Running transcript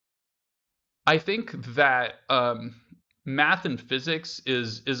I think that math and physics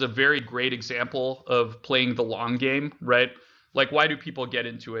is a very great example of playing the long game, right? Like, why do people get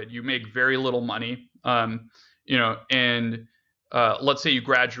into it? You make very little money, and let's say you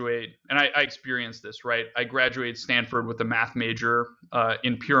graduate, and I experienced this, right? I graduated Stanford with a math major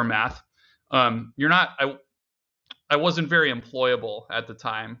in pure math. You're not, I wasn't very employable at the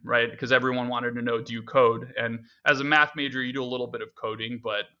time, right? Because everyone wanted to know, do you code? And as a math major, you do a little bit of coding,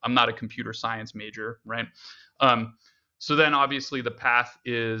 but I'm not a computer science major, right? Um, so then obviously the path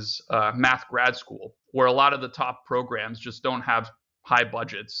is math grad school, where a lot of the top programs just don't have high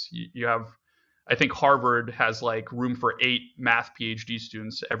budgets. You have, I think Harvard has like room for 8 math PhD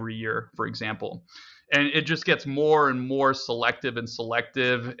students every year, for example. And it just gets more and more selective, and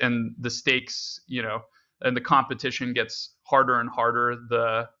the stakes, and the competition gets harder and harder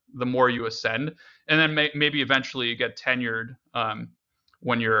the more you ascend, and then maybe eventually you get tenured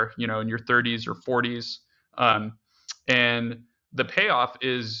when you're in your 30s or 40s, and the payoff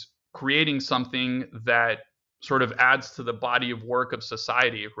is creating something that sort of adds to the body of work of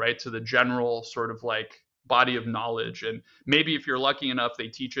society, right? To the general sort of like body of knowledge, and maybe if you're lucky enough, they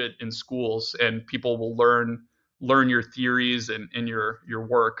teach it in schools, and people will learn your theories and your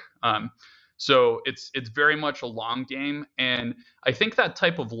work. So it's very much a long game, and I think that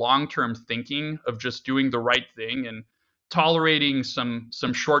type of long-term thinking of just doing the right thing and tolerating some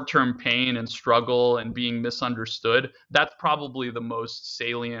short-term pain and struggle and being misunderstood, that's probably the most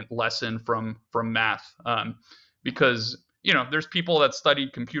salient lesson from math. Because there's people that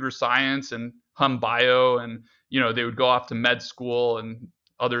studied computer science and hum bio, and they would go off to med school, and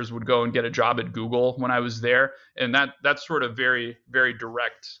others would go and get a job at Google when I was there, and that's sort of very very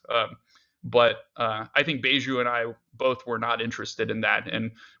direct. But I think Beju and I both were not interested in that,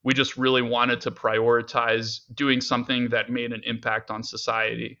 and we just really wanted to prioritize doing something that made an impact on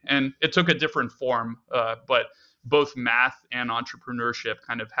society. And it took a different form, but both math and entrepreneurship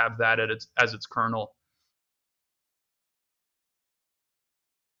kind of have that as its kernel.